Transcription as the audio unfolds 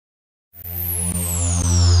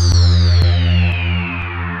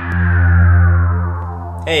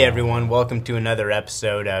Hey everyone, welcome to another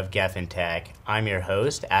episode of Gefen Tech. I'm your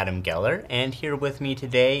host, Adam Geller, and here with me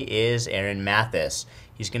today is Aaron Mathis.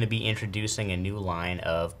 He's going to be introducing a new line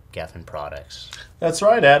of Gefen products. That's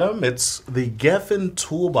right, Adam. It's the Gefen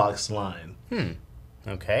ToolBox line.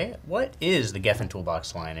 Okay, what is the Gefen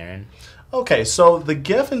ToolBox line, Aaron? Okay, so the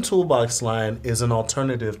Gefen ToolBox line is an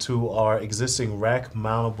alternative to our existing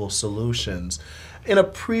rack-mountable solutions in a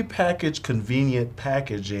prepackaged, convenient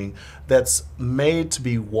packaging that's made to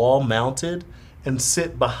be wall-mounted and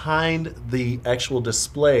sit behind the actual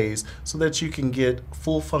displays so that you can get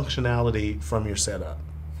full functionality from your setup.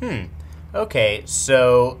 Okay,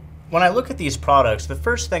 so when I look at these products, the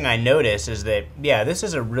first thing I notice is that, yeah, this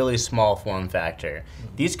is a really small form factor.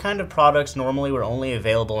 These kind of products normally were only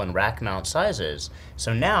available in rack mount sizes.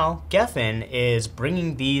 So now Gefen is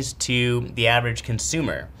bringing these to the average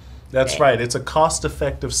consumer. That's right. It's a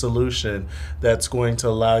cost-effective solution that's going to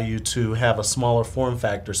allow you to have a smaller form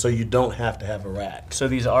factor so you don't have to have a rack. So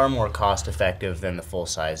these are more cost-effective than the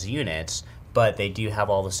full-size units, but they do have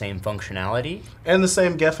all the same functionality? And the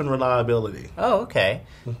same Gefen reliability. Oh, okay.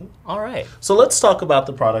 All right. So let's talk about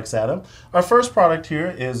the products, Adam. Our first product here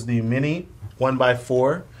is the Mini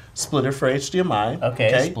 1x4 splitter for HDMI.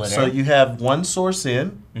 Okay, splitter. So you have one source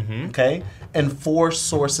in, okay, and 4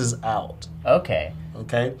 sources out. Okay.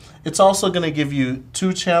 Okay. It's also going to give you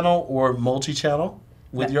 2-channel or multi-channel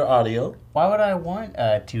with your audio. Why would I want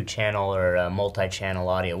a 2-channel or a multi-channel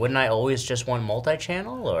audio? Wouldn't I always just want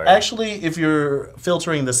multi-channel? Or Actually, if you're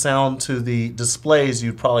filtering the sound to the displays,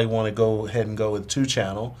 you'd probably want to go ahead and go with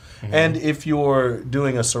 2-channel. And if you're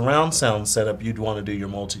doing a surround sound setup, you'd want to do your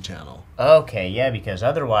multi-channel. Okay, yeah, because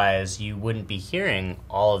otherwise you wouldn't be hearing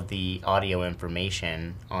all of the audio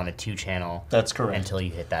information on a 2-channel. That's correct. Until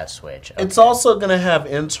you hit that switch. It's also going to have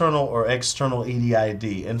internal or external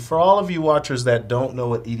EDID. And for all of you watchers that don't know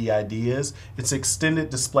what EDID is, it's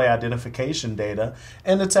extended display identification data,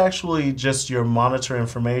 and it's actually just your monitor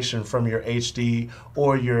information from your HD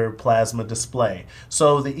or your plasma display.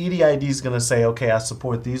 So the EDID is going to say, okay, I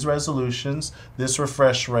support these resolutions, this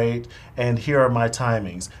refresh rate, and here are my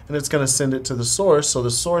timings. And it's going to send it to the source so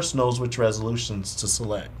the source knows which resolutions to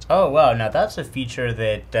select. Oh, wow. Now that's a feature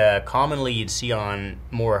that commonly you'd see on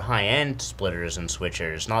more high-end splitters and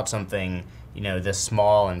switchers, not something, you know, this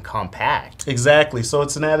small and compact. Exactly. So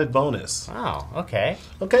it's an added bonus. Wow. Okay.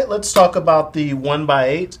 Okay, let's talk about the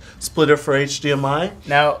 1x8 splitter for HDMI.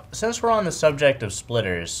 Now, since we're on the subject of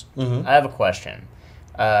splitters, I have a question.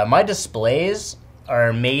 My displays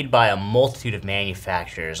are made by a multitude of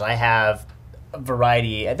manufacturers. I have a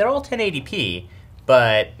variety. They're all 1080p,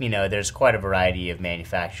 but, you know, there's quite a variety of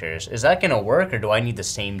manufacturers. Is that going to work, or do I need the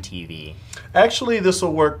same TV? Actually, this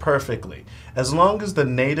will work perfectly. As long as the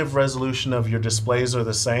native resolution of your displays are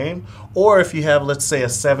the same, or if you have, let's say, a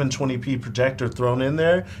 720p projector thrown in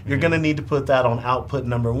there, you're going to need to put that on output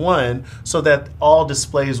number 1 so that all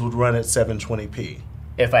displays would run at 720p.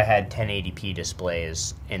 If I had 1080p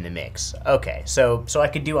displays in the mix. Okay, so I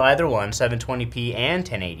could do either one, 720p and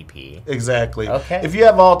 1080p. Exactly. Okay. If you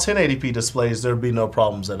have all 1080p displays, there'd be no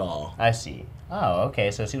problems at all. I see. Oh,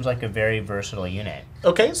 okay, so it seems like a very versatile unit.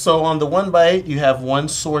 Okay, so on the 1x8, you have one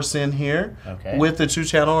source in here with the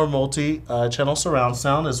 2-channel or multi-channel surround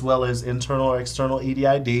sound, as well as internal or external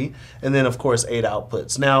EDID, and then, of course, 8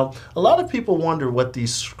 outputs. Now, a lot of people wonder what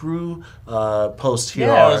these screw posts here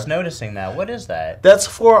are. Yeah, I was noticing that. What is that? That's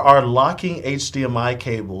for our locking HDMI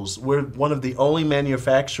cables. We're one of the only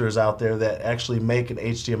manufacturers out there that actually make an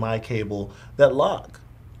HDMI cable that lock.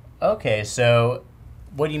 Okay, so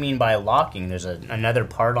what do you mean by locking? There's another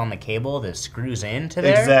part on the cable that screws into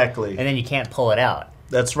there? Exactly. And then you can't pull it out.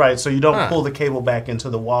 That's right, so you don't pull the cable back into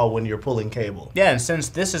the wall when you're pulling cable. Yeah, and since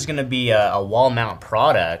this is going to be a wall mount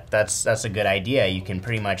product, that's a good idea. You can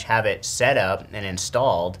pretty much have it set up and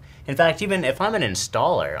installed. In fact, even if I'm an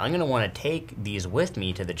installer, I'm going to want to take these with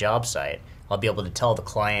me to the job site. I'll be able to tell the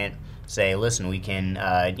client, say, listen, we can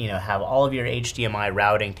you know, have all of your HDMI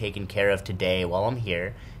routing taken care of today while I'm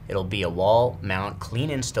here. It'll be a wall mount clean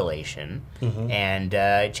installation, and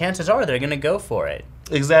chances are they're going to go for it.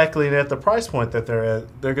 Exactly, and at the price point that they're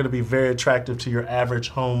at, they're going to be very attractive to your average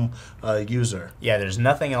home user. Yeah, there's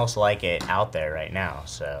nothing else like it out there right now.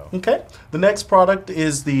 So okay, the next product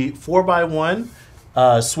is the 4x1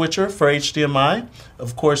 switcher for HDMI.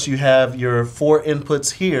 Of course, you have your 4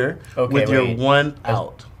 inputs here with your 1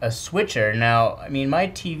 out. A switcher. Now, I mean, my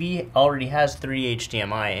TV already has 3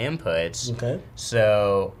 HDMI inputs. Okay.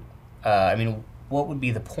 So, I mean, what would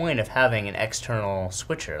be the point of having an external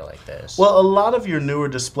switcher like this? Well, a lot of your newer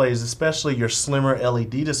displays, especially your slimmer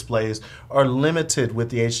LED displays, are limited with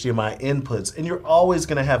the HDMI inputs, and you're always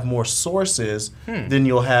going to have more sources than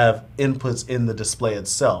you'll have inputs in the display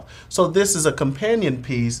itself. So this is a companion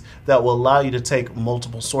piece that will allow you to take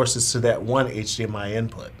multiple sources to that one HDMI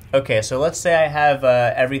input. Okay, so let's say I have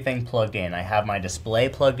everything plugged in. I have my display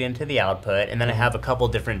plugged into the output, and then I have a couple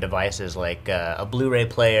different devices like a Blu-ray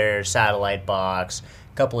player, satellite box,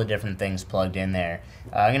 a couple of different things plugged in there.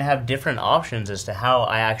 I'm going to have different options as to how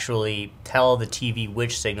I actually tell the TV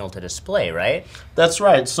which signal to display, right? That's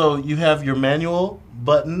right. So you have your manual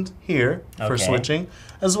button here for Okay. switching,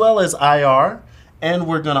 as well as IR. And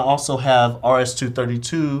we're going to also have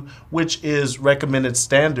RS-232, which is recommended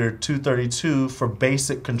standard 232 for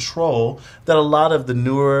basic control that a lot of the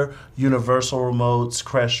newer universal remotes,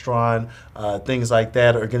 Crestron, things like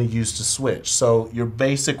that are going to use to switch. So your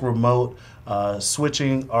basic remote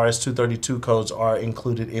switching RS-232 codes are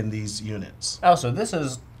included in these units. Oh, so this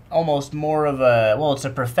is almost more of a, well, it's a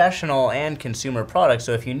professional and consumer product,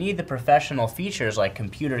 so if you need the professional features like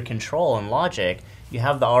computer control and logic, you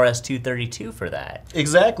have the RS-232 for that.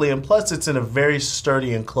 Exactly, and plus it's in a very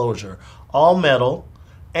sturdy enclosure. All metal,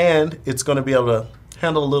 and it's going to be able to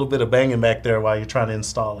handle a little bit of banging back there while you're trying to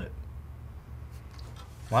install it.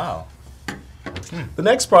 Wow. The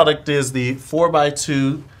next product is the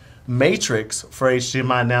 4x2 matrix for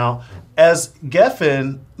HDMI. Now, as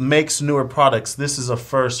Gefen makes newer products, this is a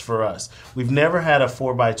first for us. We've never had a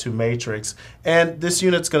 4x2 matrix, and this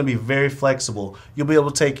unit's going to be very flexible. You'll be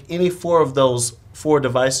able to take any four of those four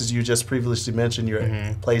devices you just previously mentioned, your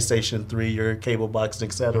PlayStation 3, your cable box,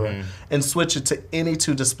 etc., and switch it to any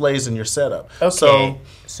two displays in your setup. Okay,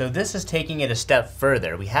 so this is taking it a step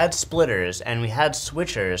further. We had splitters and we had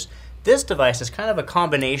switchers. This device is kind of a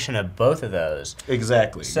combination of both of those.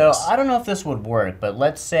 Exactly. So yes. I don't know if this would work, but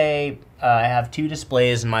let's say I have two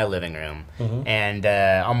displays in my living room, and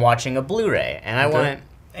I'm watching a Blu-ray, and I want,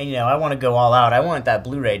 I want to go all out. I want that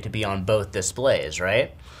Blu-ray to be on both displays,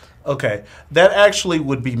 right? Okay, that actually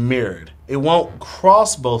would be mirrored. It won't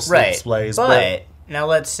cross both displays. But now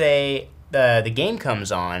let's say the game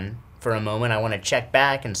comes on for a moment. I want to check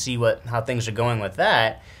back and see how things are going with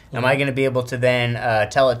that. Am I going to be able to then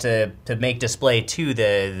tell it to make display to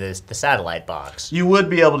the satellite box? You would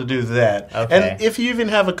be able to do that. Okay. And if you even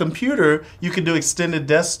have a computer, you can do extended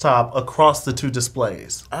desktop across the two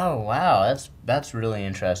displays. Oh, wow. That's really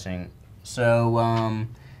interesting. So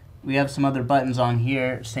we have some other buttons on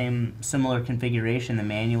here, similar configuration, the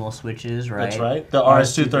manual switches, right? That's right. The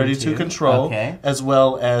RS-232 control, as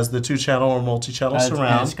well as the two-channel or multi-channel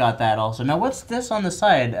surround. It's got that also. Now, what's this on the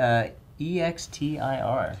side?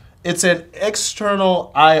 EXTIR. It's an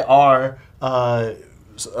external IR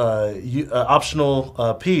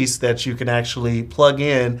optional piece that you can actually plug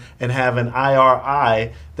in and have an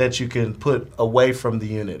IRI that you can put away from the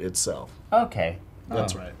unit itself. Okay.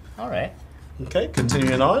 That's right. All right. Okay,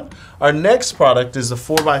 continuing on. Our next product is the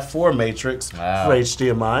 4x4 matrix for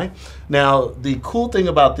HDMI. Now, the cool thing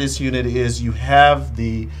about this unit is you have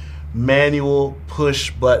the manual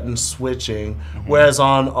push button switching, whereas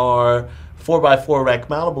on our 4x4 rack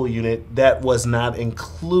mountable unit, that was not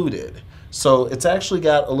included. So it's actually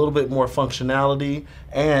got a little bit more functionality,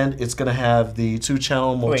 and it's going to have the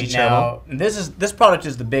two-channel, multi-channel. Wait, now, this product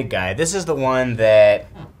is the big guy. This is the one that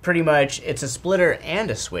pretty much, it's a splitter and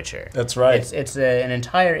a switcher. That's right. It's an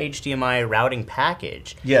entire HDMI routing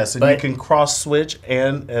package. Yes, and you can cross-switch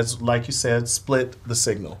and, as like you said, split the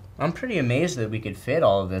signal. I'm pretty amazed that we could fit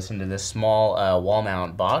all of this into this small wall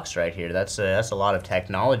mount box right here. That's a lot of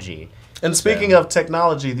technology. And speaking of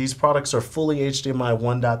technology, these products are fully HDMI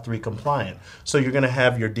 1.3 compliant. So you're going to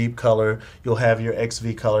have your deep color, you'll have your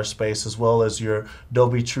XV color space, as well as your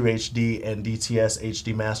Dolby True HD and DTS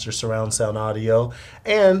HD Master surround sound audio,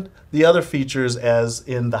 and the other features as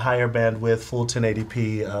in the higher bandwidth full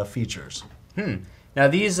 1080p features. Now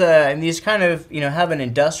these kind of have an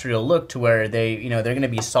industrial look to where they're going to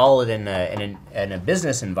be solid in a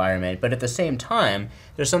business environment, but at the same time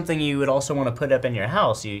there's something you would also want to put up in your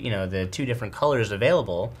house. The two different colors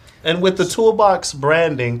available. And with the ToolBox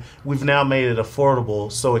branding, we've now made it affordable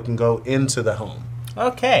so it can go into the home.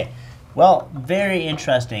 Okay, well, very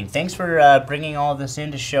interesting. Thanks for bringing all of this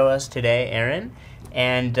in to show us today, Aaron.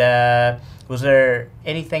 And was there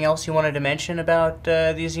anything else you wanted to mention about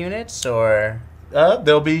these units, or?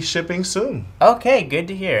 They'll be shipping soon. Okay, good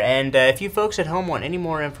to hear. And if you folks at home want any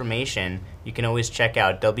more information, you can always check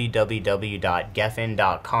out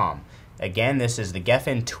www.gefen.com. Again, this is the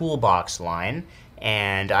Gefen ToolBox line,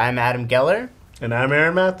 and I'm Adam Geller. And I'm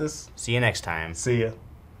Aaron Mathis. See you next time. See ya.